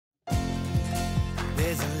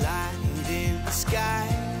There's a light in the sky,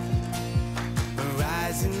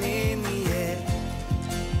 rising in the air.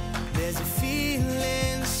 There's a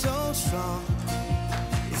feeling so strong.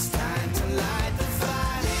 It's time to light the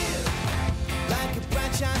fire, like a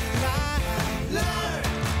bright shining light. Learn,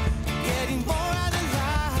 getting more out of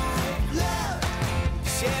life. Love,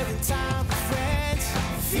 sharing time with friends,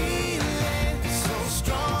 feeling so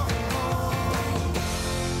strong.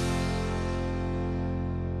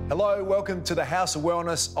 Hello, welcome to the House of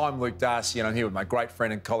Wellness. I'm Luke Darcy and I'm here with my great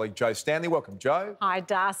friend and colleague Joe Stanley. Welcome, Joe. Hi,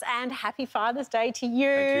 Das, and happy Father's Day to you,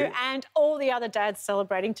 Thank you. and all the other dads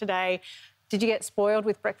celebrating today. Did you get spoiled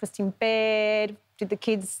with breakfast in bed? Did the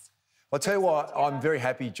kids... I'll tell you what, I'm very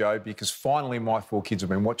happy, Joe, because finally my 4 kids have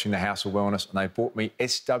been watching the House of Wellness and they bought me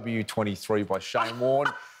SW23 by Shane Warne.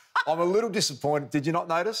 I'm a little disappointed. Did you not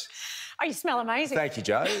notice? Oh, you smell amazing. Thank you,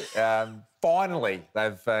 Joe. Finally,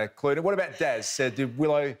 they've clued in. What about Daz? Did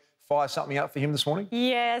Willow fire something up for him this morning?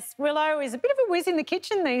 Yes, Willow is a bit of a whiz in the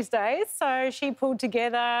kitchen these days, so she pulled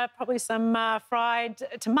together probably some fried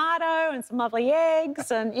tomato and some lovely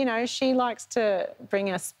eggs, and, you know, she likes to bring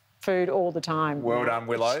us food all the time. Well done,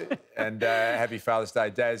 Willow, and happy Father's Day,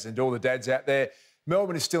 Daz, and all the dads out there.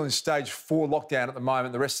 Melbourne is still in stage 4 lockdown at the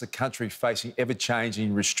moment. The rest of the country facing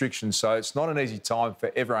ever-changing restrictions, so it's not an easy time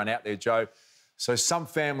for everyone out there, Joe. So some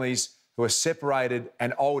families who are separated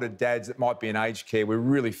and older dads that might be in aged care, we're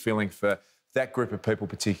really feeling for that group of people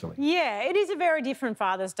particularly. Yeah, it is a very different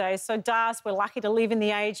Father's Day. So, Das, we're lucky to live in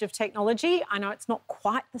the age of technology. I know it's not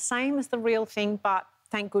quite the same as the real thing, but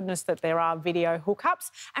thank goodness that there are video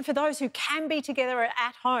hookups. And for those who can be together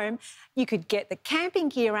at home, you could get the camping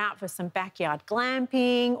gear out for some backyard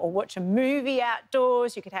glamping or watch a movie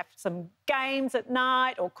outdoors. You could have some games at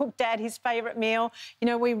night or cook Dad his favourite meal. You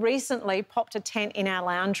know, we recently popped a tent in our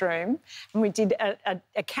lounge room and we did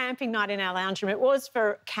a camping night in our lounge room. It was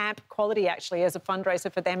for Camp Quality, actually, as a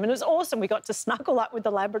fundraiser for them. And it was awesome. We got to snuggle up with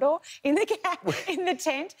the Labrador in the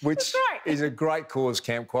tent. Which is a great cause,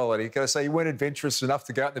 Camp Quality. Got to say, you weren't adventurous enough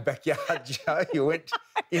to go out in the backyard, Joe. You went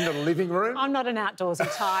in the living room. I'm not an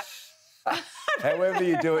outdoorsy type. However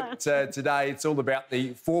you do it today, it's all about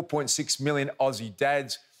the 4.6 million Aussie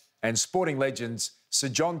dads and sporting legends Sir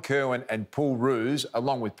John Kerwin and Paul Roos,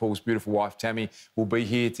 along with Paul's beautiful wife Tammy, will be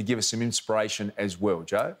here to give us some inspiration as well,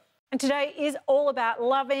 Joe. And today is all about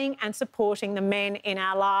loving and supporting the men in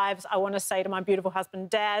our lives. I want to say to my beautiful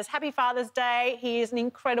husband, Daz, happy Father's Day. He is an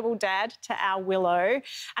incredible dad to our Willow.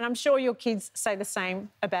 And I'm sure your kids say the same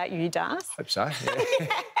about you, Daz. Hope so, yeah.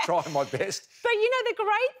 Trying my best. But, you know, the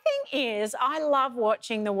great thing is I love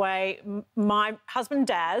watching the way my husband,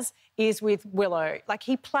 Daz, is with Willow. Like,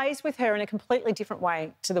 he plays with her in a completely different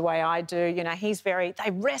way to the way I do. You know, they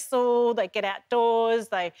wrestle, they get outdoors,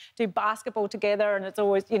 they do basketball together, and it's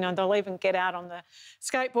always, you know, they'll even get out on the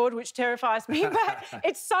skateboard, which terrifies me. But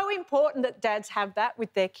it's so important that dads have that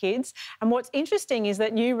with their kids. And what's interesting is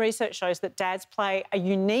that new research shows that dads play a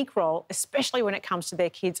unique role, especially when it comes to their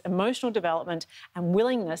kids' emotional development and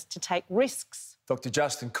willingness to take risks. Dr.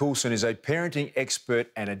 Justin Coulson is a parenting expert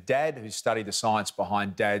and a dad who studied the science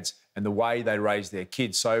behind dads and the way they raise their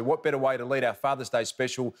kids. So what better way to lead our Father's Day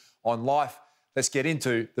special on life? Let's get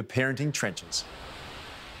into the parenting trenches.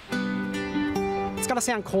 It's going to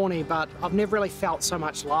sound corny, but I've never really felt so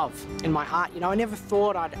much love in my heart. You know, I never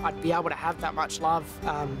thought I'd be able to have that much love,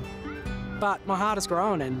 but my heart has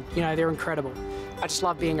grown and, you know, they're incredible. I just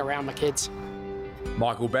love being around my kids.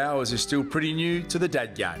 Michael Bowers is still pretty new to the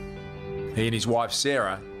dad game. He and his wife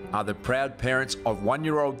Sarah are the proud parents of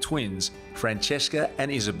 1-year-old twins, Francesca and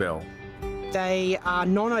Isabel. They are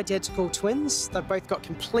non-identical twins. They've both got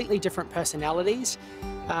completely different personalities.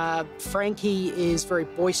 Frankie is very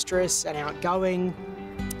boisterous and outgoing,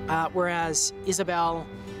 whereas Isabel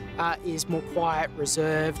is more quiet,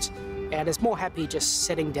 reserved, and is more happy just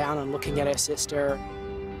sitting down and looking at her sister.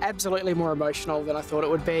 Absolutely more emotional than I thought it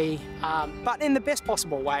would be, but in the best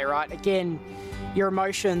possible way, right? Again, your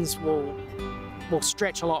emotions will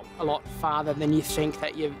stretch a lot farther than you think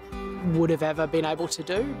that you would have ever been able to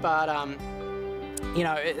do, but you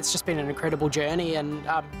know, it's just been an incredible journey and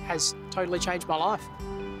has totally changed my life.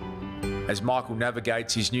 As Michael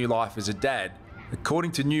navigates his new life as a dad,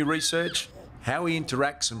 according to new research, how he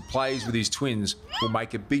interacts and plays with his twins will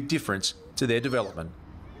make a big difference to their development.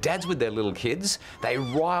 Dads with their little kids, they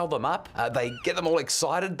rile them up, they get them all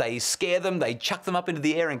excited, they scare them, they chuck them up into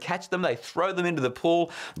the air and catch them, they throw them into the pool.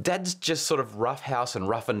 Dads just sort of roughhouse and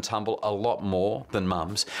rough and tumble a lot more than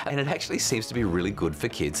mums, and it actually seems to be really good for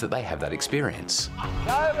kids that they have that experience.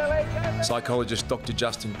 Psychologist Dr.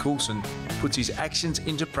 Justin Coulson puts his actions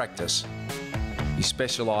into practice. He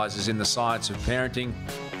specialises in the science of parenting,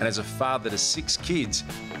 and as a father to 6 kids,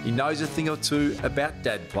 he knows a thing or two about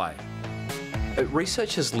dad play.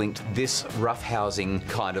 Research has linked this roughhousing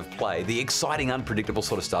kind of play, the exciting, unpredictable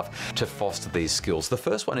sort of stuff, to foster these skills. The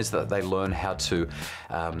first one is that they learn how to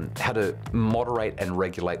moderate and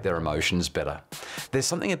regulate their emotions better. There's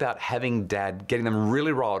something about having dad, getting them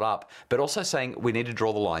really riled up, but also saying, we need to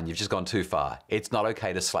draw the line, you've just gone too far. It's not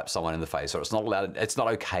okay to slap someone in the face, or it's not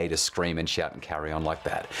okay to scream and shout and carry on like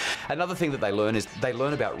that. Another thing that they learn is they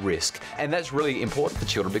learn about risk, and that's really important for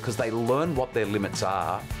children because they learn what their limits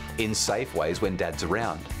are in safe ways when dad's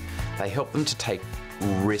around. They help them to take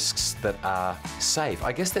risks that are safe.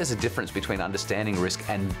 I guess there's a difference between understanding risk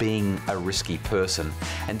and being a risky person,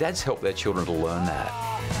 and dads help their children to learn that.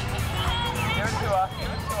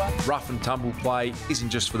 Rough and tumble play isn't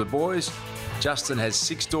just for the boys. Justin has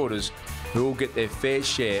 6 daughters who all get their fair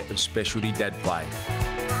share of specialty dad play.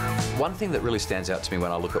 One thing that really stands out to me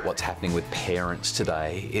when I look at what's happening with parents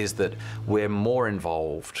today is that we're more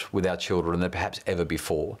involved with our children than perhaps ever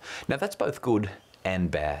before. Now, that's both good and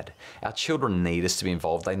bad. Our children need us to be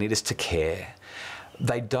involved. They need us to care.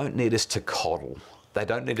 They don't need us to coddle. They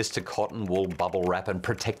don't need us to cotton wool, bubble wrap and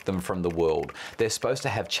protect them from the world. They're supposed to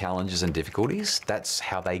have challenges and difficulties. That's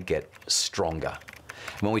how they get stronger.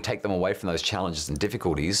 When we take them away from those challenges and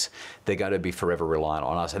difficulties, they're going to be forever reliant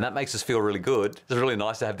on us. And that makes us feel really good. It's really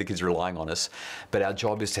nice to have the kids relying on us. But our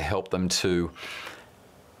job is to help them to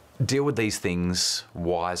deal with these things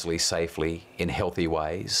wisely, safely, in healthy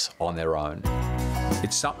ways on their own.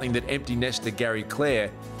 It's something that empty nester Gary Clare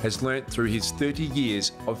has learnt through his 30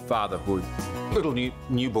 years of fatherhood. Little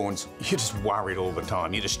newborns, you're just worried all the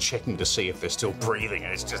time. You're just checking to see if they're still breathing,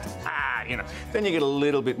 and it's just, you know. Then you get a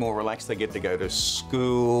little bit more relaxed. They get to go to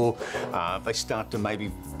school. They start to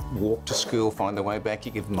maybe walk to school, find their way back.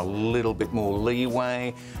 You give them a little bit more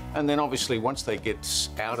leeway. And then obviously once they get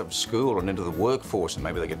out of school and into the workforce, and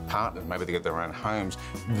maybe they get partnered, maybe they get their own homes,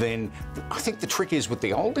 then I think the trick is with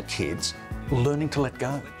the older kids, learning to let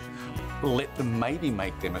go. Let them maybe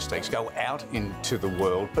make their mistakes, go out into the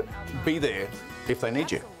world, but be there if they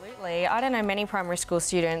need you. Absolutely. I don't know many primary school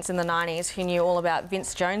students in the 90s who knew all about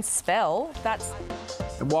Vince Jones' spell.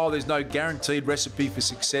 And while there's no guaranteed recipe for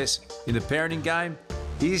success in the parenting game,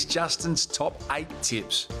 here's Justin's top 8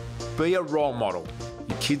 tips. Be a role model.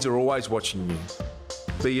 Your kids are always watching you.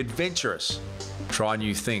 Be adventurous. Try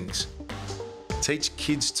new things. Teach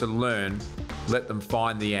kids to learn. Let them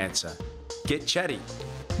find the answer. Get chatty.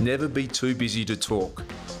 Never be too busy to talk.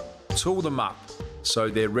 Tool them up so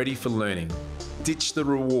they're ready for learning. Ditch the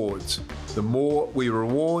rewards. The more we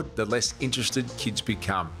reward, the less interested kids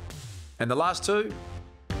become. And the last 2?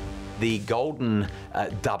 The golden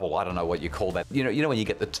double, I don't know what you call that. You know when you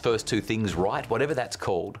get the first 2 things right, whatever that's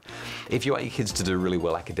called. If you want your kids to do really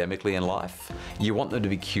well academically in life, you want them to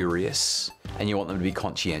be curious and you want them to be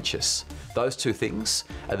conscientious. Those 2 things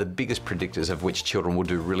are the biggest predictors of which children will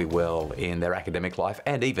do really well in their academic life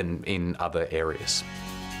and even in other areas.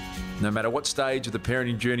 No matter what stage of the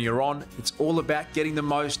parenting journey you're on, it's all about getting the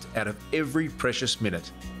most out of every precious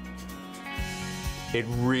minute. It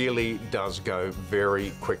really does go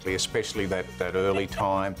very quickly, especially that early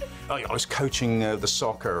time. I was coaching the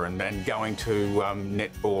soccer and going to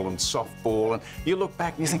netball and softball, and you look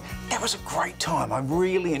back and you think, that was a great time. I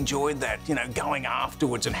really enjoyed that, you know, going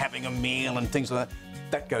afterwards and having a meal and things like that.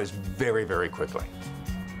 That goes very, very quickly.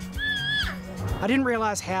 I didn't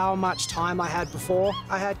realise how much time I had before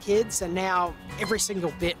I had kids, and now every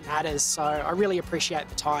single bit matters, so I really appreciate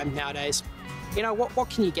the time nowadays. You know, what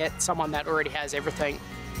can you get someone that already has everything?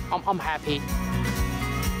 I'm happy.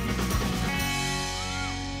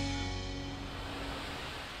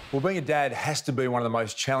 Well, being a dad has to be one of the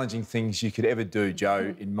most challenging things you could ever do,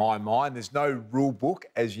 Joe, in my mind. There's no rule book,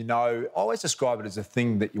 as you know. I always describe it as a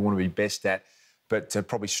thing that you want to be best at, but to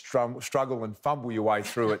probably struggle and fumble your way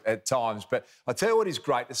through it at times. But I tell you what is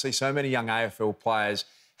great to see so many young AFL players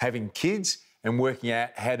having kids and working out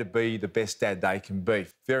how to be the best dad they can be.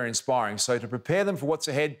 Very inspiring. So to prepare them for what's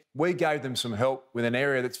ahead, we gave them some help with an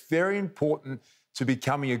area that's very important to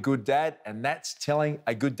becoming a good dad, and that's telling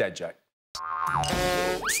a good dad joke.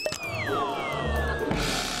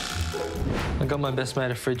 I got my best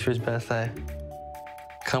mate a fridge for his birthday.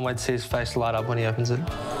 Can't wait to see his face light up when he opens it.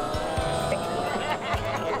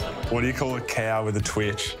 What do you call a cow with a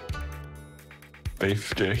twitch?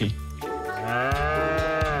 Beef jerky.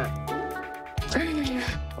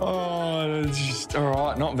 Oh, it's just all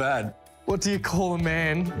right, not bad. What do you call a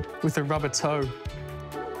man with a rubber toe?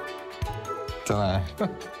 Dunno.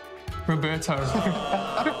 Roberto.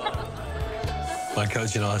 My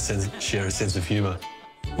coach and I share a sense of humour.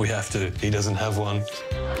 We have to. He doesn't have one.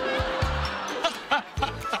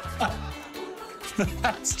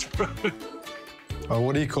 That's true. Oh,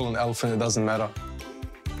 what do you call an elephant? It doesn't matter.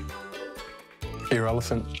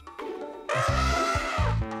 Irrelevant.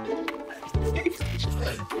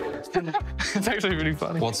 It's actually really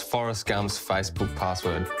funny. What's Forrest Gump's Facebook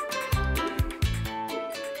password?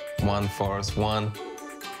 1 Forrest 1.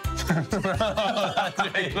 That's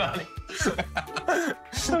really funny.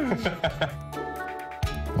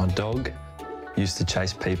 My dog used to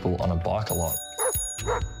chase people on a bike a lot.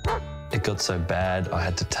 It got so bad, I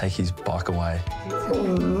had to take his bike away.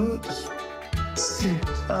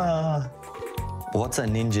 What's a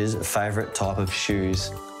ninja's favourite type of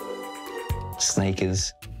shoes?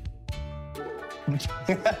 Sneakers.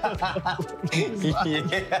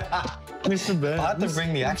 Yeah. Listen, man. I have to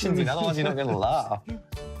bring the actions in, otherwise you're not going to laugh.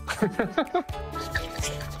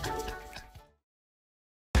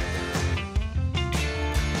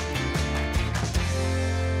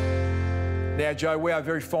 Now, Joe, we are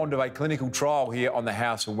very fond of a clinical trial here on the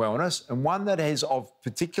House of Wellness, and one that is of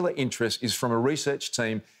particular interest is from a research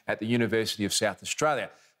team at the University of South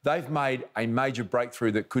Australia. They've made a major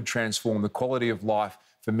breakthrough that could transform the quality of life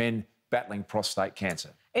for men battling prostate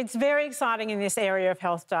cancer. It's very exciting in this area of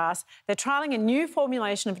health, Darcy. They're trialling a new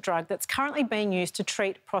formulation of drug that's currently being used to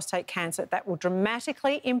treat prostate cancer that will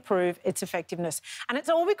dramatically improve its effectiveness. And it's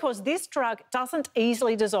all because this drug doesn't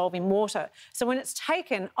easily dissolve in water. So when it's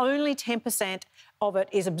taken, only 10% of it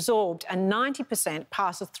is absorbed and 90%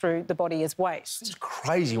 passes through the body as waste. It's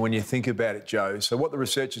crazy when you think about it, Joe. So what the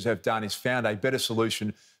researchers have done is found a better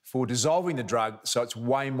solution for dissolving the drug so it's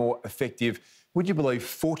way more effective. Would you believe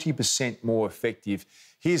 40% more effective?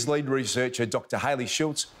 Here's lead researcher Dr. Hayley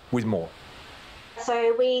Schultz with more.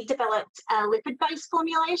 So we developed a lipid-based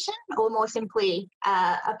formulation, or more simply,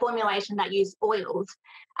 a formulation that used oils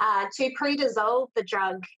to pre-dissolve the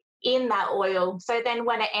drug in that oil. So then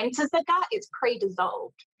when it enters the gut, it's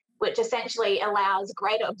pre-dissolved, which essentially allows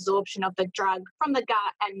greater absorption of the drug from the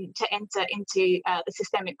gut and to enter into the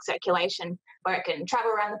systemic circulation, where it can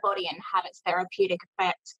travel around the body and have its therapeutic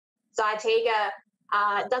effect. Zytiga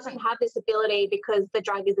doesn't have this ability because the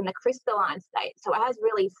drug is in the crystalline state. So it has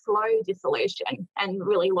really slow dissolution and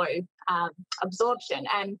really low absorption.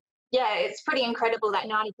 And yeah, it's pretty incredible that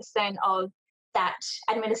 90% of that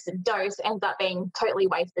administered dose ends up being totally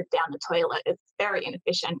wasted down the toilet. It's very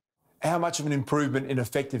inefficient. How much of an improvement in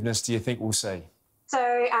effectiveness do you think we'll see? So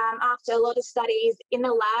after a lot of studies in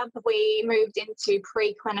the lab, we moved into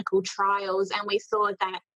preclinical trials and we saw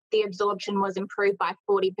that the absorption was improved by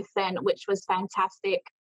 40%, which was fantastic.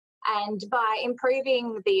 And by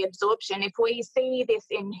improving the absorption, if we see this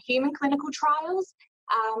in human clinical trials,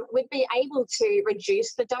 we'd be able to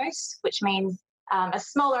reduce the dose, which means a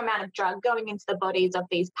smaller amount of drug going into the bodies of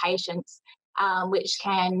these patients, which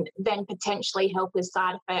can then potentially help with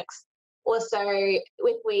side effects. Also,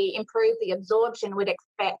 if we improve the absorption, we'd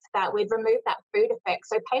expect that we'd remove that food effect.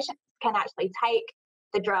 So patients can actually take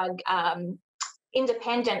the drug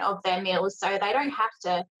independent of their meals, so they don't have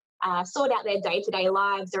to sort out their day-to-day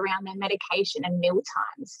lives around their medication and meal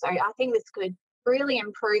times. So I think this could really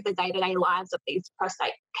improve the day-to-day lives of these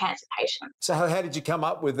prostate cancer patients. So how did you come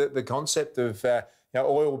up with the concept of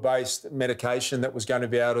oil-based medication that was going to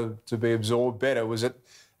be able to be absorbed better? Was it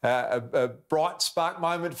a bright spark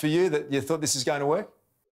moment for you that you thought this is going to work?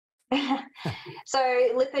 So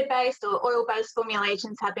lipid-based or oil-based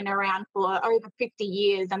formulations have been around for over 50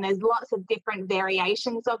 years and there's lots of different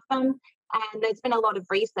variations of them and there's been a lot of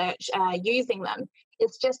research using them.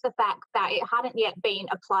 It's just the fact that it hadn't yet been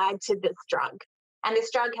applied to this drug. And this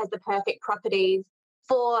drug has the perfect properties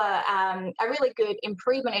for a really good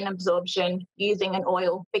improvement in absorption using an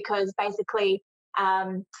oil because basically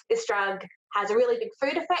this drug has a really big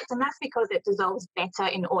food effect and that's because it dissolves better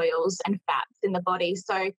in oils and fats in the body.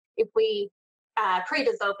 So if we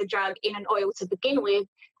pre-dissolve the drug in an oil to begin with,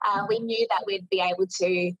 we knew that we'd be able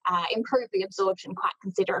to improve the absorption quite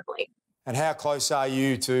considerably. And how close are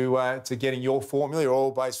you to getting your formula, your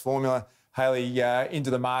oil-based formula, Hayley,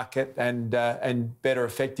 into the market and better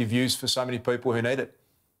effective use for so many people who need it?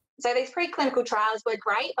 So these preclinical trials were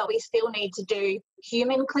great, but we still need to do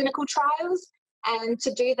human clinical trials. And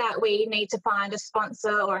to do that, we need to find a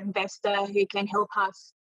sponsor or investor who can help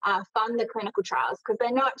us fund the clinical trials because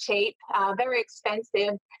they're not cheap, very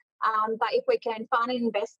expensive. But if we can find an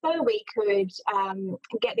investor, we could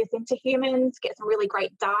get this into humans, get some really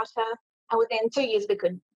great data, and within 2 years we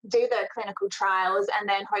could do the clinical trials and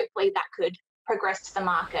then hopefully that could progress to the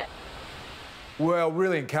market. Well,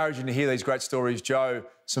 really encouraging to hear these great stories, Joe.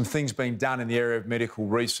 Some things being done in the area of medical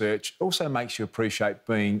research also makes you appreciate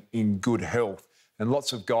being in good health. And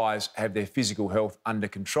lots of guys have their physical health under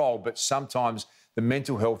control, but sometimes the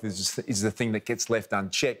mental health is the thing that gets left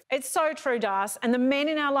unchecked. It's so true, Das, and the men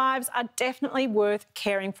in our lives are definitely worth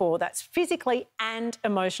caring for. That's physically and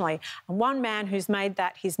emotionally. And one man who's made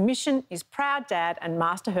that his mission is proud dad and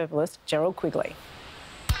master herbalist Gerald Quigley.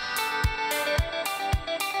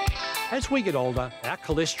 As we get older, our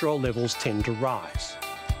cholesterol levels tend to rise.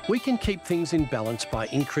 We can keep things in balance by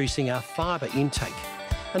increasing our fibre intake.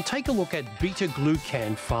 And take a look at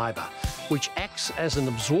beta-glucan fibre, which acts as an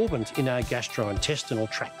absorbent in our gastrointestinal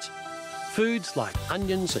tract. Foods like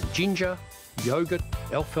onions and ginger, yogurt,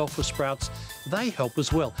 alfalfa sprouts, they help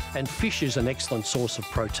as well, and fish is an excellent source of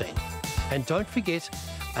protein. And don't forget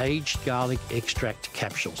aged garlic extract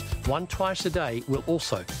capsules. 1 twice a day will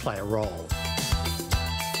also play a role.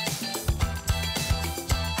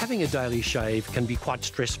 Having a daily shave can be quite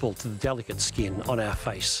stressful to the delicate skin on our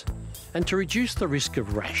face. And to reduce the risk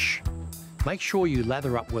of rash, make sure you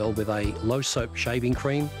lather up well with a low soap shaving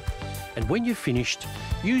cream. And when you've finished,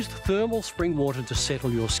 use thermal spring water to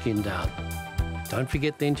settle your skin down. Don't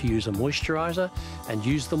forget then to use a moisturiser, and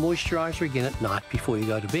use the moisturiser again at night before you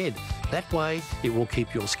go to bed. That way it will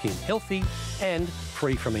keep your skin healthy and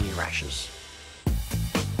free from any rashes.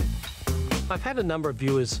 I've had a number of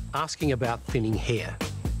viewers asking about thinning hair.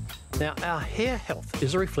 Now, our hair health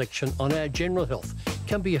is a reflection on our general health,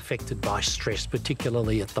 can be affected by stress,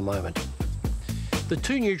 particularly at the moment. The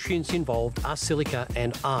 2 nutrients involved are silica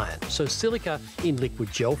and iron. So silica in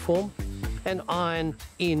liquid gel form and iron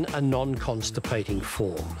in a non-constipating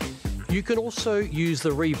form. You can also use the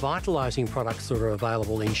revitalising products that are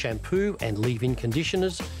available in shampoo and leave-in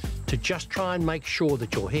conditioners to just try and make sure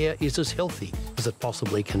that your hair is as healthy as it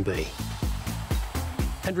possibly can be.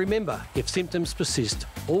 And remember, if symptoms persist,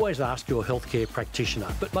 always ask your healthcare practitioner.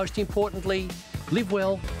 But most importantly, live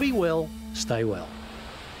well, be well, stay well.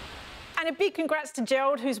 And a big congrats to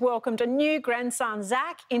Gerald, who's welcomed a new grandson,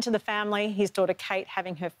 Zach, into the family. His daughter, Kate,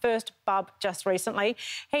 having her first bub just recently.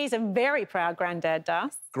 He's a very proud granddad,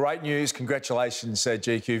 Das. Great news. Congratulations,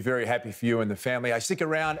 GQ. Very happy for you and the family. I stick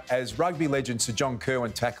around as rugby legend Sir John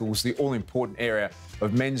Kirwan tackles the all-important area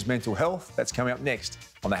of men's mental health. That's coming up next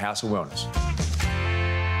on the House of Wellness.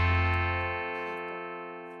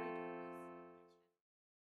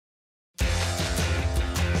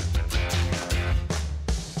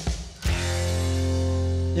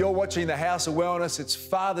 You're watching the House of Wellness. It's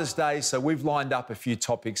Father's Day, so we've lined up a few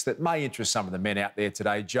topics that may interest some of the men out there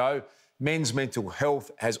today. Joe, men's mental health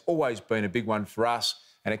has always been a big one for us,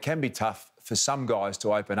 and it can be tough for some guys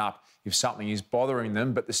to open up if something is bothering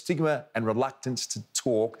them, but the stigma and reluctance to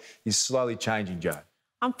talk is slowly changing, Joe.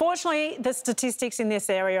 Unfortunately, the statistics in this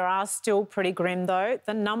area are still pretty grim, though.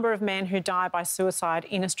 The number of men who die by suicide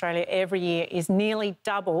in Australia every year is nearly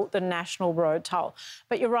double the national road toll.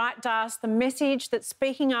 But you're right, Das, the message that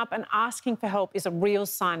speaking up and asking for help is a real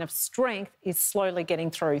sign of strength is slowly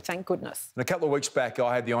getting through, thank goodness. And a couple of weeks back,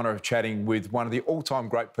 I had the honour of chatting with one of the all-time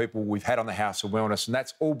great people we've had on the House of Wellness, and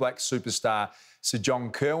that's All Black superstar Sir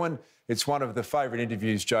John Kirwan. It's one of the favourite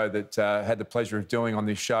interviews, Joe, that had the pleasure of doing on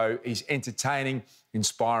this show. He's entertaining,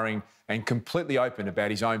 inspiring and completely open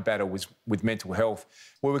about his own battle with mental health.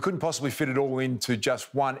 Well, we couldn't possibly fit it all into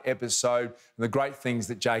just one episode and the great things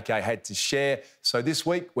that JK had to share. So this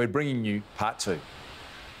week, we're bringing you part 2.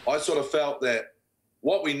 I sort of felt that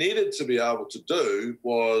what we needed to be able to do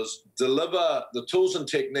was deliver the tools and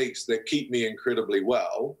techniques that keep me incredibly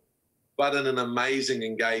well, but in an amazing,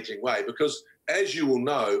 engaging way. Because as you will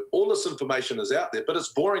know, all this information is out there, but it's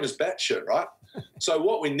boring as batshit, right? So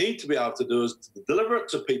what we need to be able to do is to deliver it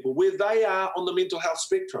to people where they are on the mental health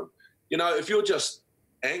spectrum. You know, if you're just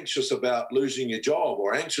anxious about losing your job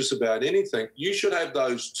or anxious about anything, you should have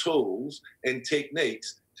those tools and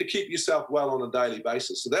techniques to keep yourself well on a daily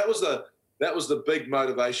basis. So that was the big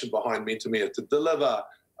motivation behind Mentor, to deliver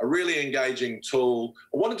a really engaging tool.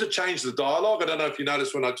 I wanted to change the dialogue. I don't know if you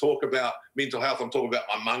notice when I talk about mental health, I'm talking about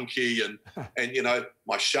my monkey and you know,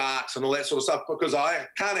 my sharks and all that sort of stuff, because I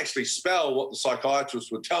can't actually spell what the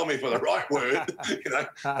psychiatrist would tell me for the right word. You know,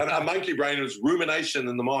 and a monkey brain is rumination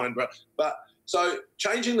in the mind. But so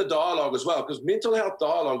changing the dialogue as well, because mental health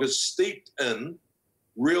dialogue is steeped in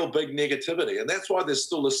real big negativity. And that's why there's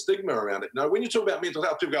still a stigma around it. You know, when you talk about mental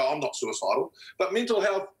health, people go, I'm not suicidal. But mental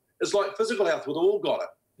health is like physical health. We've all got it.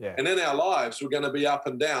 Yeah. And in our lives, we're going to be up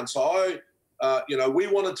and down. So, you know, we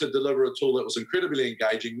wanted to deliver a tool that was incredibly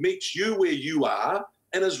engaging, meets you where you are,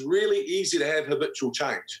 and is really easy to have habitual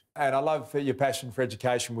change. And I love your passion for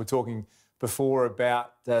education. We're talking before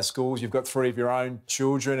about schools. You've got 3 of your own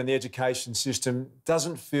children, and the education system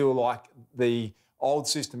doesn't feel like the old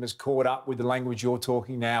system has caught up with the language you're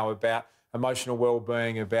talking now about emotional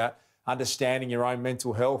well-being, about understanding your own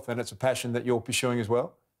mental health, and it's a passion that you're pursuing as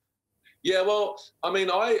well? Yeah, well, I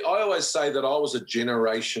mean, I always say that I was a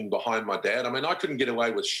generation behind my dad. I mean, I couldn't get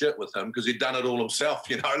away with shit with him because he'd done it all himself,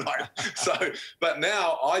 you know, like, so, but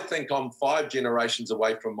now I think I'm 5 generations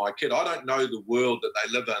away from my kid. I don't know the world that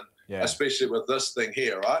they live in, especially with this thing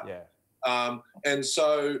here, right? Yeah. And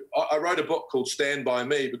so I wrote a book called Stand By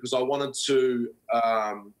Me because I wanted to,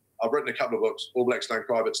 I've written a couple of books, All Blacks Don't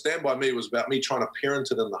Cry, but Stand By Me was about me trying to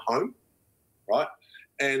parent it in the home, right?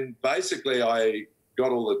 And basically I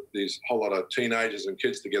got these whole lot of teenagers and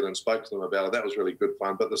kids together and spoke to them about it. That was really good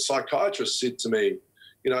fun. But the psychiatrist said to me,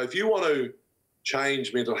 you know, if you want to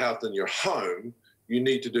change mental health in your home, you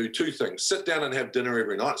need to do 2 things. Sit down and have dinner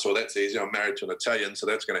every night. So that's easy. I'm married to an Italian, so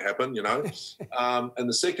that's going to happen, you know. And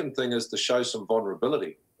the second thing is to show some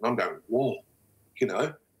vulnerability. And I'm going, whoa, you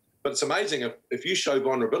know. But it's amazing. If you show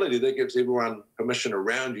vulnerability, that gives everyone permission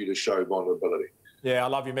around you to show vulnerability. Yeah, I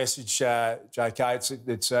love your message, JK.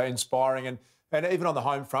 It's inspiring. And even on the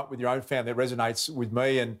home front with your own family, it resonates with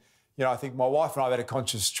me. And, you know, I think my wife and I have had a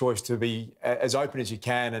conscious choice to be as open as you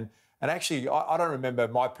can. And actually, I don't remember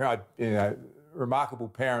my parents, you know, remarkable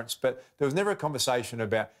parents, but there was never a conversation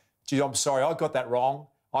about, gee, I'm sorry, I got that wrong.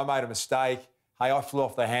 I made a mistake. Hey, I flew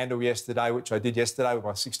off the handle yesterday, which I did yesterday with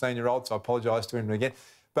my 16-year-old, so I apologise to him again.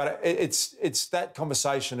 But it's that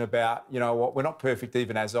conversation about, you know what, we're not perfect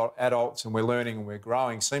even as adults and we're learning and we're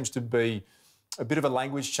growing seems to be a bit of a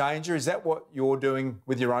language changer. Is that what you're doing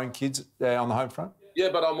with your own kids on the home front? Yeah,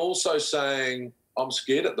 but I'm also saying I'm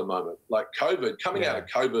scared at the moment. Like COVID, coming out of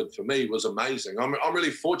COVID for me was amazing. I'm really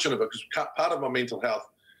fortunate because part of my mental health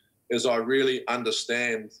is I really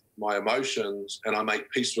understand my emotions and I make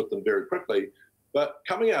peace with them very quickly. But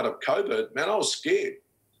coming out of COVID, man, I was scared.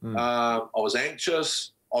 I was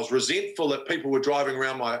anxious. I was resentful that people were driving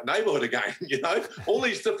around my neighbourhood again, you know, all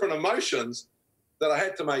these different emotions that I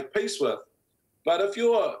had to make peace with. But if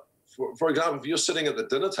you're, for example, if you're sitting at the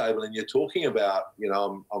dinner table and you're talking about, you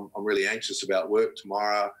know, I'm really anxious about work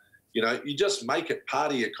tomorrow, you know, you just make it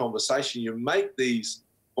part of your conversation. You make these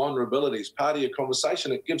vulnerabilities part of your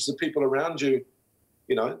conversation. It gives the people around you,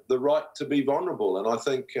 you know, the right to be vulnerable. And I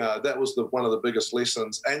think that was one of the biggest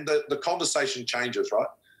lessons. And the conversation changes, right?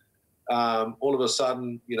 All of a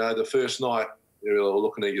sudden, you know, the first night, you're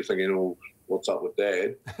looking at you thinking, oh, what's up with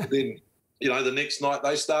Dad? Then, you know, the next night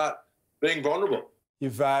they start being vulnerable.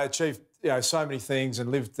 You've achieved, you know, so many things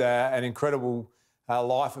and lived an incredible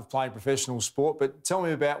life of playing professional sport. But tell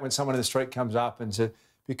me about when someone in the street comes up and says,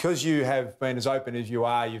 because you have been as open as you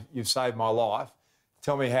are, you've saved my life.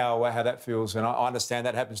 Tell me how that feels. And I understand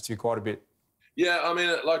that happens to you quite a bit. Yeah, I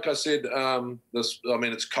mean, like I said,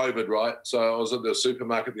 it's COVID, right? So I was at the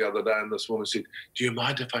supermarket the other day and this woman said, do you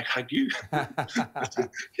mind if I hug you? I said,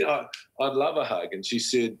 you know, I'd love a hug. And she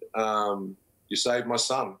said, you saved my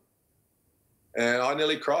son. And I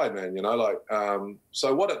nearly cried, man, you know, like,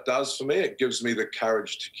 so what it does for me, it gives me the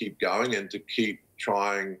courage to keep going and to keep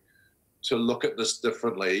trying to look at this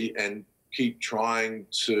differently and keep trying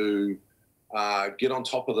to get on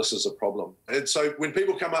top of this as a problem. And so when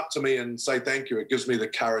people come up to me and say thank you, it gives me the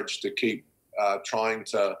courage to keep trying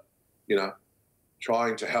to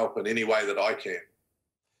help in any way that I can.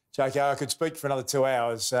 JK, I could speak for another 2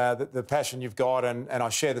 hours. The passion you've got, and I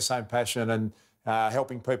share the same passion, and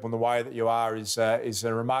helping people in the way that you are is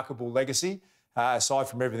a remarkable legacy. Aside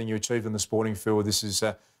from everything you achieved in the sporting field, this is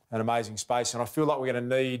an amazing space. And I feel like we're going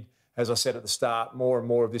to need, as I said at the start, more and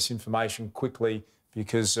more of this information quickly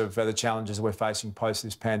because of the challenges we're facing post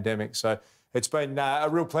this pandemic. So it's been a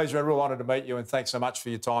real pleasure, a real honour to meet you, and thanks so much for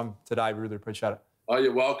your time today. We really appreciate it. Oh,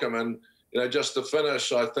 you're welcome. And, you know, just to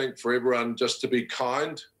finish, I think for everyone just to be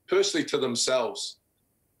kind, personally to themselves,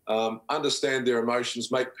 understand their emotions,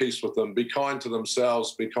 make peace with them, be kind to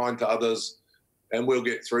themselves, be kind to others, and we'll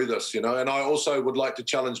get through this, you know. And I also would like to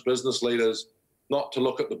challenge business leaders not to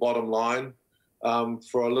look at the bottom line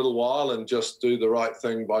for a little while and just do the right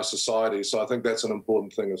thing by society. So I think that's an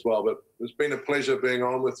important thing as well. But it's been a pleasure being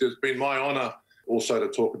on with you. It's been my honour also to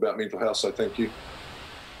talk about mental health, so thank you.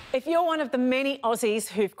 If you're one of the many Aussies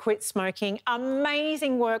who've quit smoking,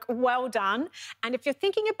 amazing work, well done. And if you're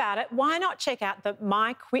thinking about it, why not check out the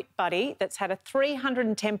My Quit Buddy that's had a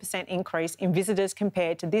 310% increase in visitors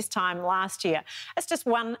compared to this time last year. That's just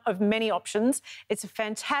one of many options. It's a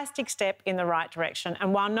fantastic step in the right direction.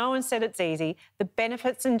 And while no one said it's easy, the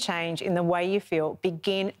benefits and change in the way you feel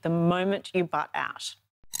begin the moment you butt out.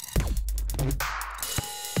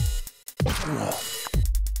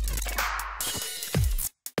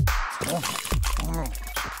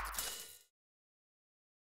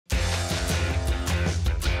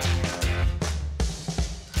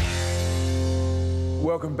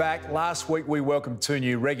 Welcome back. Last week we welcomed two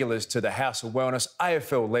new regulars to the House of Wellness,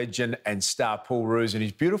 AFL legend and star Paul Roos and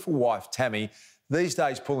his beautiful wife Tammy. These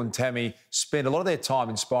days, Paul and Tammy spend a lot of their time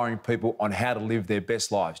inspiring people on how to live their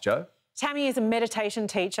best lives. Joe? Tammy is a meditation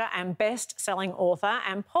teacher and best-selling author,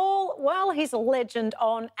 and Paul, well, he's a legend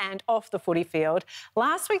on and off the footy field.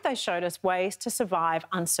 Last week they showed us ways to survive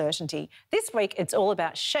uncertainty. This week it's all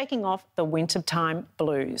about shaking off the wintertime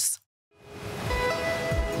blues.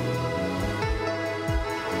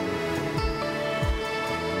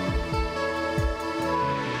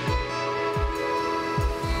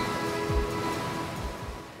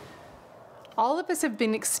 All of us have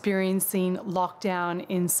been experiencing lockdown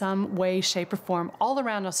in some way, shape or form all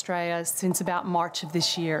around Australia since about March of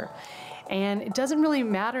this year. And it doesn't really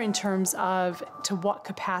matter in terms of to what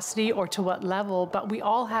capacity or to what level, but we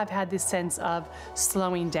all have had this sense of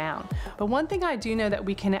slowing down. But one thing I do know that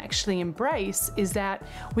we can actually embrace is that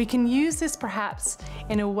we can use this perhaps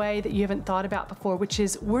in a way that you haven't thought about before, which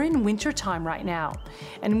is we're in winter time right now.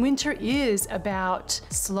 And winter is about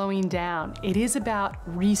slowing down. It is about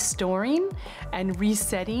restoring and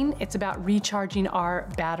resetting. It's about recharging our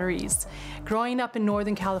batteries. Growing up in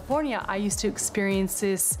Northern California, I used to experience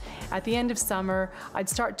this at the end of summer. I'd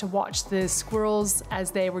start to watch the squirrels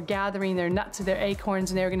as they were gathering their nuts or their acorns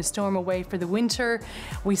and they were going to storm away for the winter.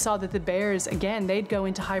 We saw that the bears, again, they'd go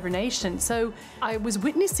into hibernation. So I was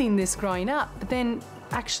witnessing this growing up, but then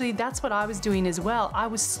actually that's what I was doing as well. I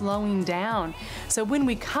was slowing down. So when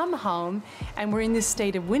we come home and we're in this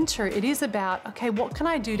state of winter, it is about, okay, what can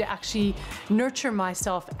I do to actually nurture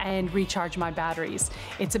myself and recharge my batteries?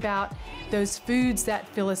 It's about those foods that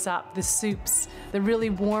fill us up, the soups, the really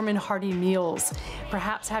warm and hearty meals,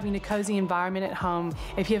 perhaps having a cozy environment at home.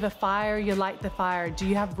 If you have a fire, you light the fire. Do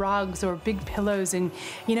you have rugs or big pillows? And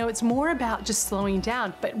you know, it's more about just slowing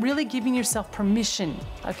down, but really giving yourself permission,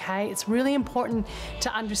 okay? It's really important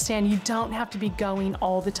to understand you don't have to be going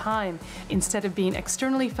all the time. Instead of being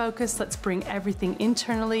externally focused, let's bring everything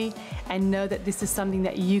internally and know that this is something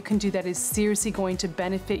that you can do that is seriously going to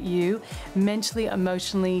benefit you mentally,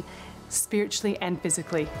 emotionally, spiritually, and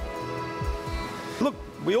physically. Look,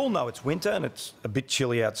 we all know it's winter and it's a bit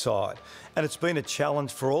chilly outside, and it's been a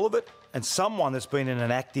challenge for all of it, and someone that's been in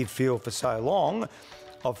an active field for so long,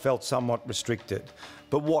 I've felt somewhat restricted.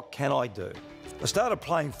 But what can I do? I started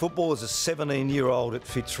playing football as a 17-year-old at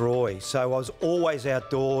Fitzroy, so I was always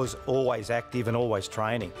outdoors, always active and always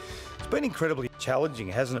training. It's been incredibly challenging,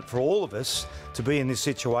 hasn't it, for all of us to be in this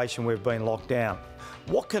situation where we've been locked down.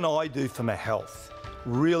 What can I do for my health?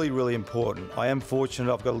 Really, really important. I am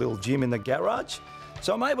fortunate I've got a little gym in the garage,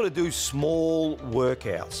 so I'm able to do small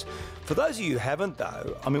workouts. For those of you who haven't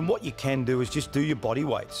though, I mean, what you can do is just do your body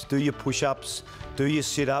weights, do your push-ups, do your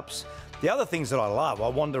sit-ups. The other things that I love, I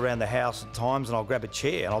wander around the house at times and I'll grab a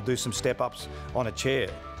chair and I'll do some step-ups on a chair.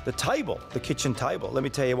 The table, the kitchen table, let me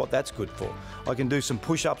tell you what that's good for. I can do some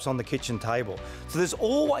push-ups on the kitchen table. So there's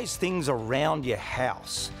always things around your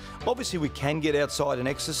house. Obviously we can get outside and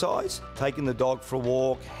exercise, taking the dog for a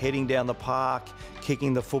walk, heading down the park,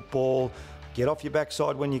 kicking the football. Get off your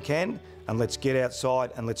backside when you can and let's get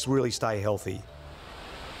outside and let's really stay healthy.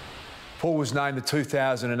 Paul was named the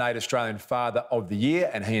 2008 Australian Father of the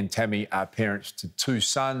Year, and he and Tammy are parents to two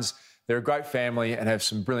sons. They're a great family and have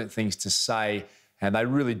some brilliant things to say, and they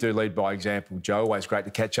really do lead by example. Joe, always great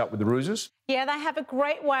to catch up with the Roosers. Yeah, they have a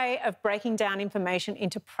great way of breaking down information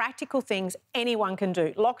into practical things anyone can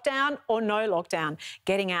do, lockdown or no lockdown.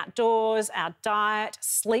 Getting outdoors, our diet,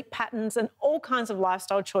 sleep patterns and all kinds of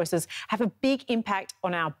lifestyle choices have a big impact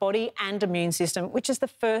on our body and immune system, which is the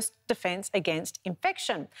first defence against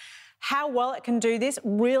infection. How well it can do this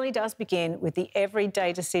really does begin with the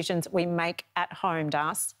everyday decisions we make at home,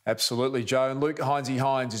 Das. Absolutely, Joe. And Luke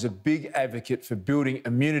Hines is a big advocate for building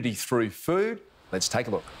immunity through food. Let's take a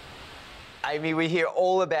look. Amy, we hear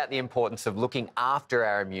all about the importance of looking after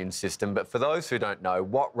our immune system, but for those who don't know,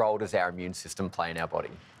 what role does our immune system play in our body?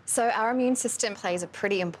 So our immune system plays a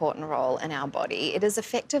pretty important role in our body. It is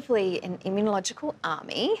effectively an immunological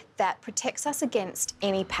army that protects us against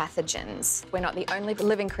any pathogens. We're not the only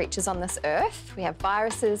living creatures on this earth. We have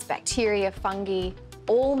viruses, bacteria, fungi,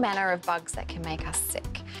 all manner of bugs that can make us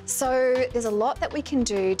sick. So there's a lot that we can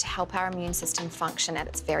do to help our immune system function at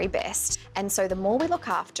its very best. And so the more we look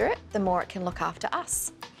after it, the more it can look after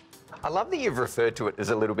us. I love that you've referred to it as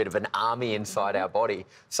a little bit of an army inside our body.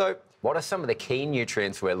 So what are some of the key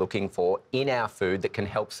nutrients we're looking for in our food that can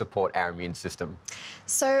help support our immune system?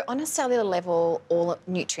 So on a cellular level, all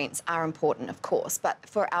nutrients are important, of course, but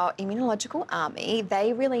for our immunological army,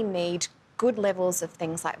 they really need good levels of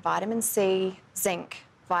things like vitamin C, zinc,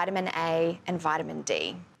 vitamin A and vitamin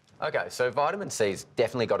D. Okay, so vitamin C's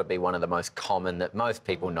definitely got to be one of the most common that most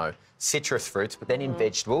people know. Citrus fruits, but then in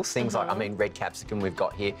vegetables, things like, I mean, red capsicum we've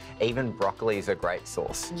got here, even broccoli is a great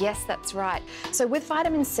source. Yes, that's right. So with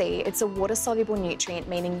vitamin C, it's a water-soluble nutrient,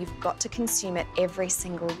 meaning you've got to consume it every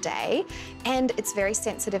single day, and it's very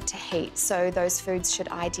sensitive to heat, so those foods should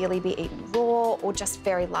ideally be eaten raw or just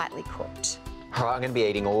very lightly cooked. All right, I'm going to be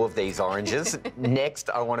eating all of these oranges. Next,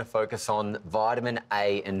 I want to focus on vitamin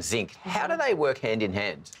A and zinc. How do they work hand in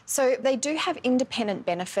hand? So they do have independent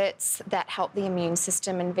benefits that help the immune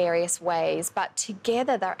system in various ways, but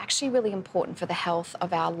together they're actually really important for the health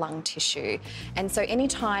of our lung tissue. And so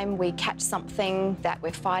anytime we catch something that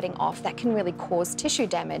we're fighting off, that can really cause tissue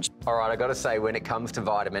damage. All right, I got to say, when it comes to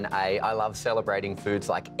vitamin A, I love celebrating foods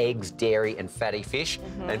like eggs, dairy and fatty fish.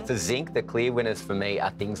 And for zinc, the clear winners for me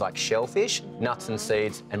are things like shellfish, nuts and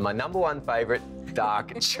seeds, and my #1 favourite,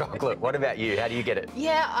 dark chocolate. What about you? How do you get it?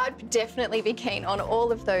 Yeah, I'd definitely be keen on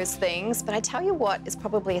all of those things, but I tell you what is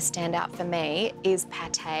probably a standout for me is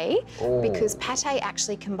pate, because pate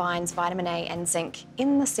actually combines vitamin A and zinc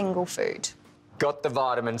in the single food. Got the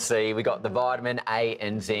vitamin C, we got the vitamin A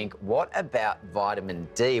and zinc. What about vitamin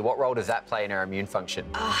D? What role does that play in our immune function?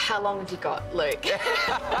 Oh, how long have you got, Luke?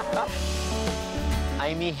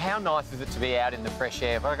 Amy, how nice is it to be out in the fresh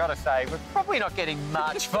air? But I got to say, we're probably not getting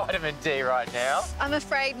much vitamin D right now. I'm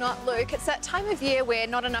afraid not, Luke. It's that time of year where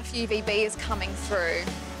not enough UVB is coming through.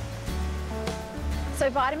 So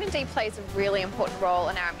vitamin D plays a really important role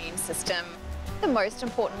in our immune system. The most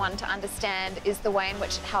important one to understand is the way in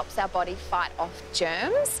which it helps our body fight off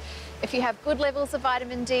germs. If you have good levels of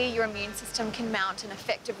vitamin D, your immune system can mount an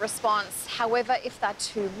effective response. However, if they're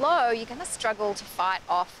too low, you're going to struggle to fight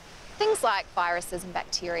off things like viruses and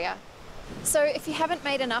bacteria. So if you haven't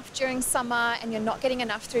made enough during summer and you're not getting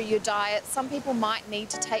enough through your diet, some people might need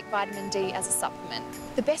to take vitamin D as a supplement.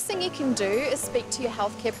 The best thing you can do is speak to your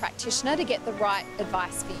healthcare practitioner to get the right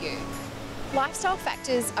advice for you. Lifestyle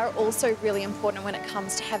factors are also really important when it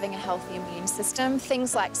comes to having a healthy immune system.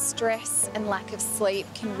 Things like stress and lack of sleep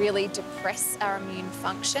can really depress our immune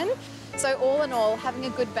function. So all in all, having a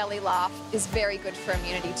good belly laugh is very good for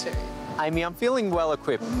immunity too. Amy, I'm feeling well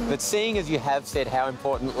equipped, but seeing as you have said how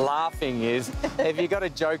important laughing is, have you got a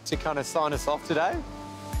joke to kind of sign us off today?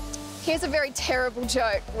 Here's a very terrible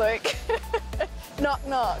joke, Luke. Knock,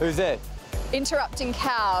 knock. Who's that? Interrupting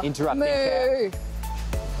cow. Interrupting Moo.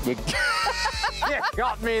 cow. You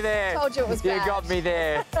got me there. Told you it was bad. You got me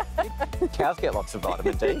there. Cows get lots of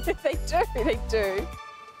vitamin D. They do, they do.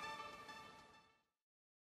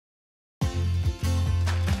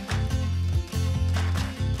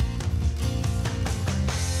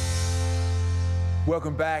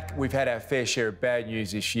 Welcome back. We've had our fair share of bad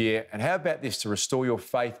news this year. And how about this to restore your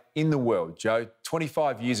faith in the world, Joe?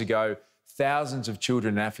 25 years ago, thousands of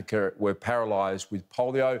children in Africa were paralysed with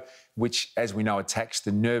polio, which, as we know, attacks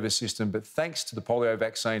the nervous system. But thanks to the polio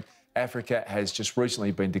vaccine, Africa has just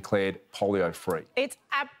recently been declared polio-free. It's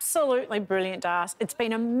absolutely brilliant, Darcy. It's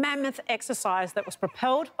been a mammoth exercise that was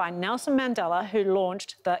propelled by Nelson Mandela, who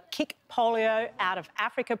launched the Kick Polio Out of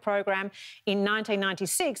Africa program in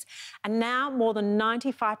 1996. And now more than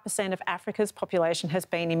 95% of Africa's population has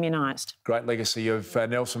been immunised. Great legacy of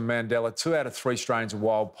Nelson Mandela. 2 out of 3 strains of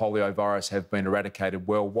wild polio virus have been eradicated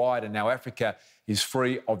worldwide, and now Africa is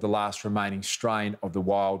free of the last remaining strain of the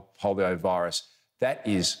wild polio virus. That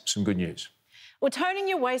is some good news. Well, toning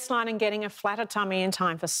your waistline and getting a flatter tummy in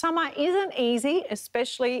time for summer isn't easy,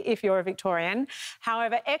 especially if you're a Victorian.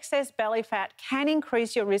 However, excess belly fat can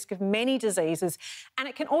increase your risk of many diseases, and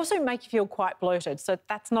it can also make you feel quite bloated, so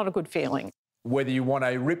that's not a good feeling. Whether you want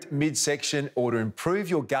a ripped midsection or to improve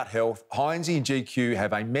your gut health, Hines and GQ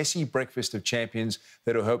have a messy breakfast of champions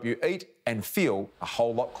that'll help you eat and feel a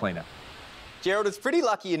whole lot cleaner. Gerald, it's pretty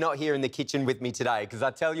lucky you're not here in the kitchen with me today, because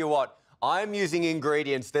I tell you what, I'm using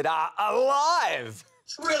ingredients that are alive.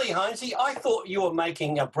 Really, Hinesy, I thought you were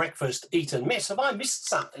making a breakfast eaten mess. Have I missed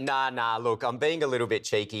something? Nah, look, I'm being a little bit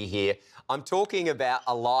cheeky here. I'm talking about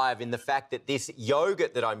alive in the fact that this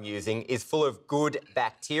yoghurt that I'm using is full of good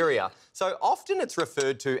bacteria. So often it's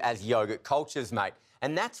referred to as yoghurt cultures, mate.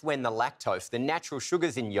 And that's when the lactose, the natural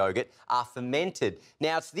sugars in yoghurt, are fermented.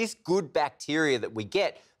 Now, it's this good bacteria that we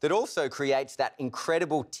get that also creates that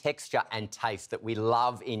incredible texture and taste that we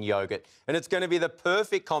love in yoghurt. And it's going to be the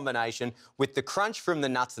perfect combination with the crunch from the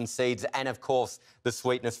nuts and seeds and, of course, the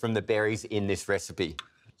sweetness from the berries in this recipe.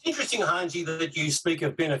 It's interesting, Hinesy, that you speak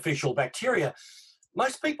of beneficial bacteria.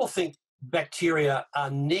 Most people think bacteria are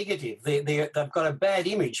negative. They've got a bad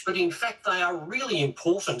image, but in fact they are really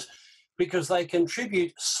important because they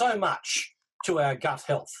contribute so much to our gut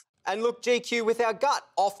health. And look, GQ, with our gut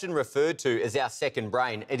often referred to as our second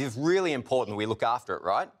brain, it is really important we look after it,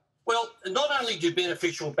 right? Well, not only do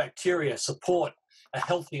beneficial bacteria support a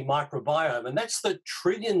healthy microbiome, and that's the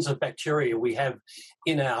trillions of bacteria we have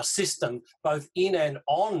in our system, both in and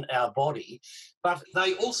on our body, but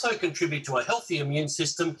they also contribute to a healthy immune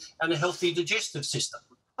system and a healthy digestive system.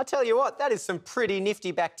 I tell you what, that is some pretty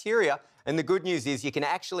nifty bacteria. And the good news is you can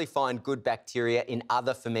actually find good bacteria in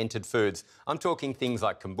other fermented foods. I'm talking things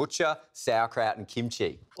like kombucha, sauerkraut and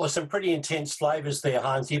kimchi. Well, some pretty intense flavours there,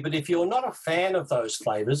 Heinzie, but if you're not a fan of those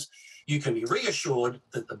flavours, you can be reassured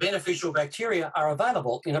that the beneficial bacteria are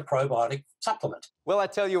available in a probiotic supplement. Well, I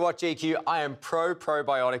tell you what, GQ, I am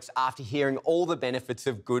pro-probiotics after hearing all the benefits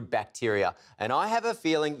of good bacteria. And I have a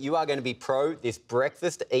feeling you are going to be pro this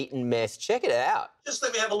breakfast eaten mess. Check it out. Just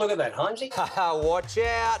let me have a look at that, Heinzie. Watch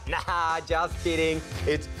out. Nah, just kidding.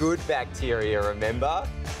 It's good bacteria, remember?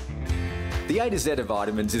 The A to Z of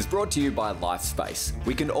Vitamins is brought to you by LifeSpace.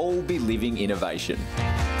 We can all be living innovation.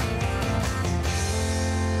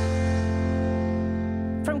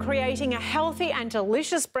 From creating a healthy and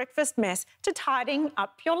delicious breakfast mess to tidying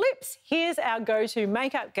up your lips, here's our go-to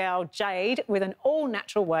makeup gal, Jade, with an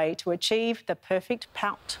all-natural way to achieve the perfect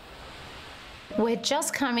pout. We're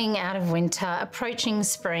just coming out of winter, approaching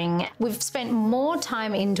spring. We've spent more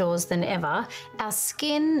time indoors than ever. Our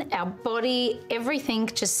skin, our body, everything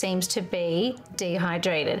just seems to be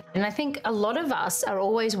dehydrated. And I think a lot of us are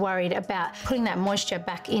always worried about putting that moisture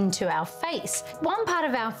back into our face. One part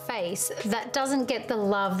of our face that doesn't get the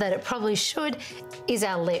love that it probably should is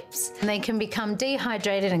our lips. And they can become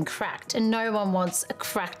dehydrated and cracked, and no one wants a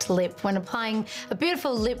cracked lip when applying a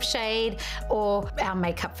beautiful lip shade or our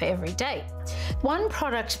makeup for every day. One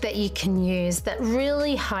product that you can use that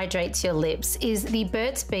really hydrates your lips is the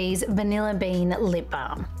Burt's Bees Vanilla Bean Lip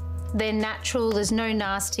Balm. They're natural, there's no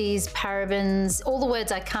nasties, parabens, all the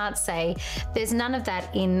words I can't say. There's none of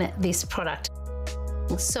that in this product.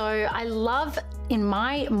 So I love in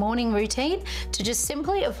my morning routine to just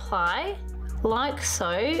simply apply like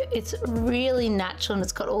so. It's really natural and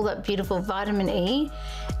it's got all that beautiful vitamin E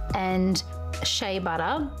and shea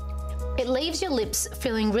butter. It leaves your lips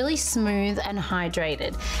feeling really smooth and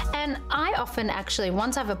hydrated. And I often actually,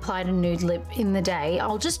 once I've applied a nude lip in the day,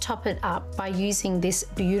 I'll just top it up by using this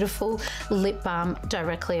beautiful lip balm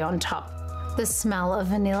directly on top. The smell of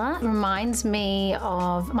vanilla reminds me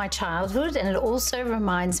of my childhood, and it also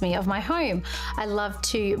reminds me of my home. I love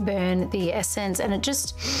to burn the essence, and it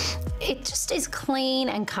just is clean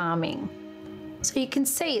and calming. So you can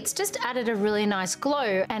see it's just added a really nice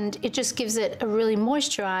glow, and it just gives it a really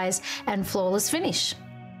moisturised and flawless finish.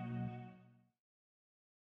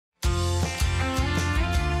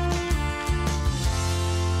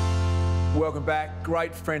 Welcome back.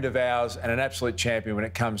 Great friend of ours and an absolute champion when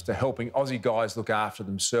it comes to helping Aussie guys look after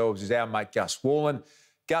themselves is our mate Gus Wallen.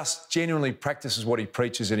 Gus genuinely practices what he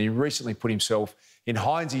preaches, and he recently put himself in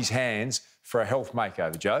Heinzie's hands for a health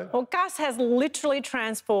makeover, Joe. Well, Gus has literally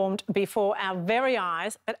transformed before our very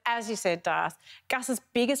eyes, but as you said, Darth, Gus's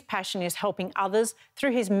biggest passion is helping others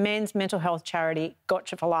through his men's mental health charity,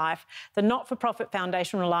 Gotcha for Life. The not-for-profit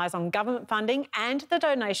foundation relies on government funding and the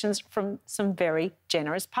donations from some very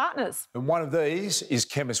generous partners. And one of these is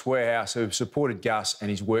Chemist Warehouse, who have supported Gus and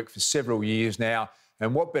his work for several years now.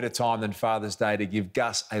 And what better time than Father's Day to give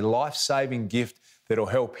Gus a life-saving gift that'll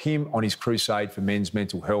help him on his crusade for men's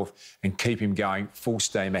mental health and keep him going full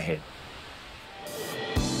steam ahead.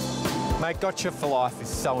 Mate, Gotcha for Life is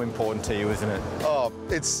so important to you, isn't it? Oh,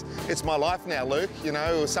 it's my life now, Luke. You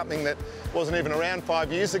know, it was something that wasn't even around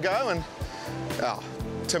 5 years ago,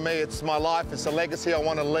 and to me, it's my life. It's a legacy I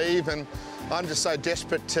want to leave, and I'm just so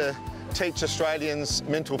desperate to teach Australians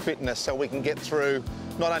mental fitness so we can get through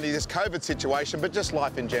not only this COVID situation, but just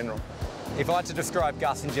life in general. If I had to describe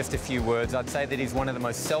Gus in just a few words, I'd say that he's one of the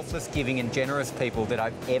most selfless, giving and generous people that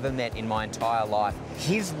I've ever met in my entire life.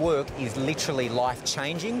 His work is literally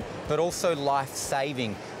life-changing, but also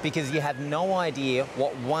life-saving, because you have no idea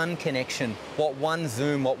what one connection, what one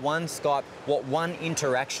Zoom, what one Skype, what one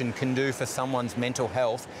interaction can do for someone's mental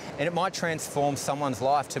health. And it might transform someone's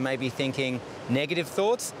life to maybe thinking negative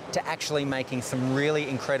thoughts to actually making some really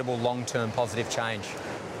incredible long-term positive change.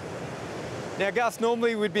 Now, Gus,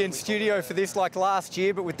 normally we'd be in studio for this like last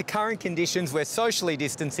year, but with the current conditions, we're socially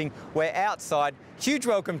distancing, we're outside. Huge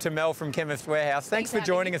welcome to Mel from Chemist Warehouse. Thanks for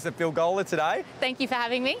joining us at Bilgola today. Thank you for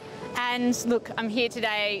having me. And look, I'm here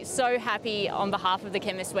today so happy on behalf of the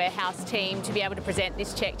Chemist Warehouse team to be able to present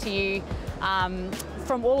this cheque to you.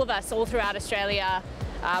 From all of us all throughout Australia,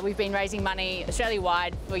 we've been raising money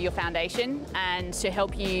Australia-wide for your foundation and to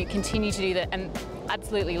help you continue to do the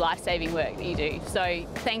absolutely life-saving work that you do. So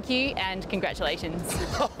thank you and congratulations.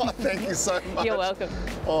 Oh, thank you so much. You're welcome.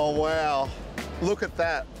 Oh, wow. Look at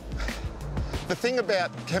that. The thing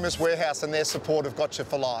about Chemist Warehouse and their support of Gotcha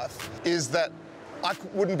for Life is that I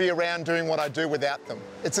wouldn't be around doing what I do without them.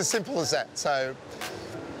 It's as simple as that. So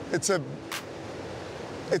it's a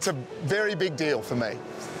very big deal for me.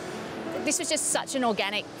 This was just such an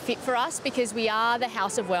organic fit for us because we are the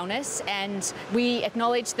House of Wellness, and we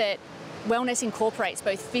acknowledge that wellness incorporates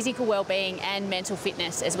both physical well-being and mental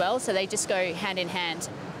fitness as well, so they just go hand in hand.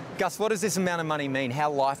 Gus, what does this amount of money mean? How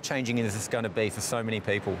life-changing is this going to be for so many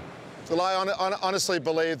people? Well, I honestly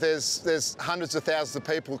believe there's hundreds of thousands of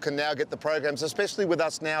people can now get the programs, especially with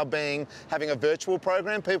us now having a virtual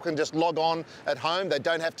program. People can just log on at home. They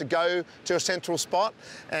don't have to go to a central spot.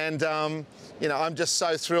 And, you know, I'm just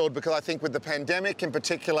so thrilled because I think with the pandemic in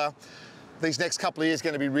particular, these next couple of years are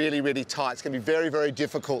going to be really, really tight. It's going to be very, very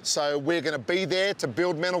difficult. So we're going to be there to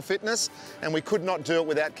build mental fitness, and we could not do it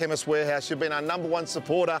without Chemist Warehouse. You've been our #1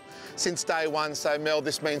 supporter since day one. So, Mel,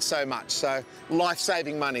 this means so much. So,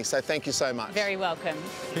 life-saving money. So thank you so much. Very welcome.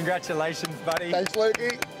 Congratulations, buddy. Thanks,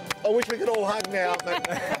 Lukey. I wish we could all hug now, but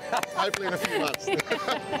hopefully in a few months.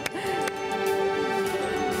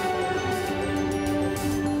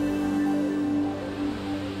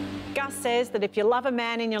 Gus says that if you love a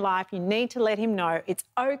man in your life, you need to let him know it's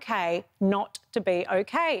okay not to be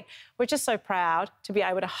okay. We're just so proud to be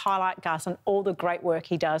able to highlight Gus and all the great work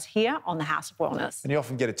he does here on the House of Wellness. And you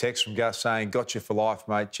often get a text from Gus saying, "Got you for life,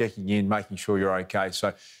 mate," checking in, making sure you're okay.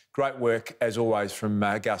 So great work, as always, from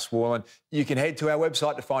Gus Worland. You can head to our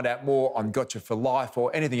website to find out more on Gotcha for Life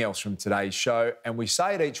or anything else from today's show. And we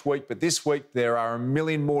say it each week, but this week there are a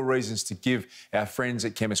million more reasons to give our friends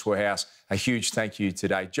at Chemist Warehouse a huge thank you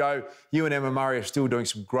today. Joe, you and Emma Murray are still doing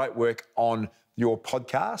some great work on your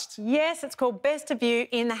podcast. Yes, it's called Best of You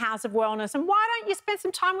in the House of Wellness. And why don't you spend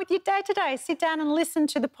some time with your dad today? Sit down and listen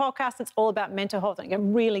to the podcast. It's all about mental health and it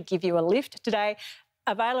can really give you a lift today.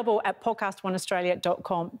 Available at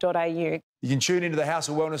podcastoneaustralia.com.au. You can tune into the House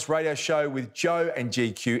of Wellness radio show with Joe and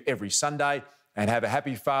GQ every Sunday. And have a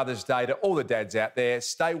happy Father's Day to all the dads out there.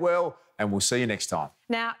 Stay well, and we'll see you next time.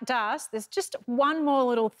 Now, Das, there's just one more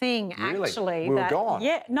little thing, Really? actually. We were gone?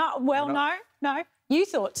 Yeah, no, well, no. You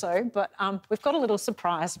thought so, but we've got a little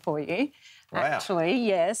surprise for you. Wow. Actually,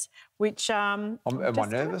 yes, which... Am I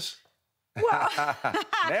nervous? Well,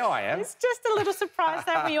 now I am. It's just a little surprise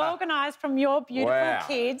that we organised from your beautiful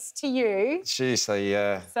kids to you. Seriously,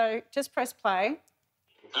 So just press play.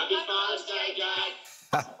 Happy Father's Day, Dad.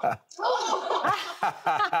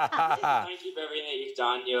 Thank you for everything that you've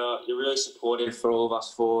done. You're really supportive for all of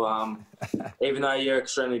us four. Even though you're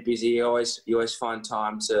extremely busy, you always find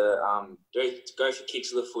time to go for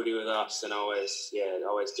kicks of the footy with us, and always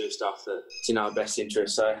do stuff that's in our best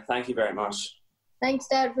interest. So thank you very much. Thanks,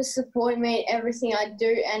 Dad, for supporting me in everything I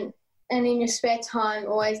do, and in your spare time,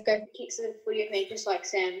 always go for kicks of the footy with me, just like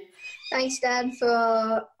Sam. Thanks, Dad,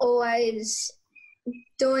 for always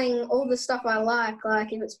doing all the stuff I like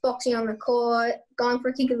if it's boxing on the court, going for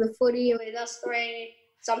a kick of the footy with us three,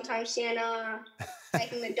 sometimes Sienna,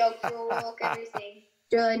 taking the dog for a walk, everything.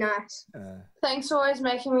 It's really nice. Thanks for always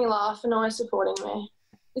making me laugh and always supporting me.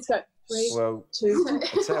 Let's go. 3, Well, 2. I'll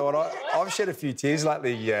tell you what, I've shed a few tears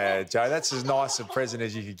lately, Joe. That's as nice a present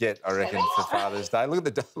as you could get, I reckon, for Father's Day. Look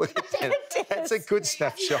at that. That's a good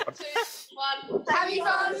snapshot. 2, 1. Happy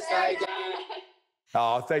Father's Day, Dad.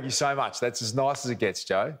 Oh, thank you so much. That's as nice as it gets,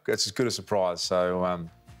 Joe. That's as good a surprise. So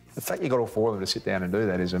the fact you got all four of them to sit down and do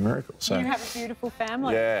that is a miracle. So You have a beautiful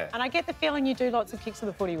family. Yeah. And I get the feeling you do lots of kicks of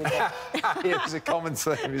the footy with them. yeah, there's a common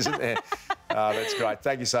theme, isn't there? That's great.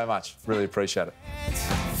 Thank you so much. Really appreciate it.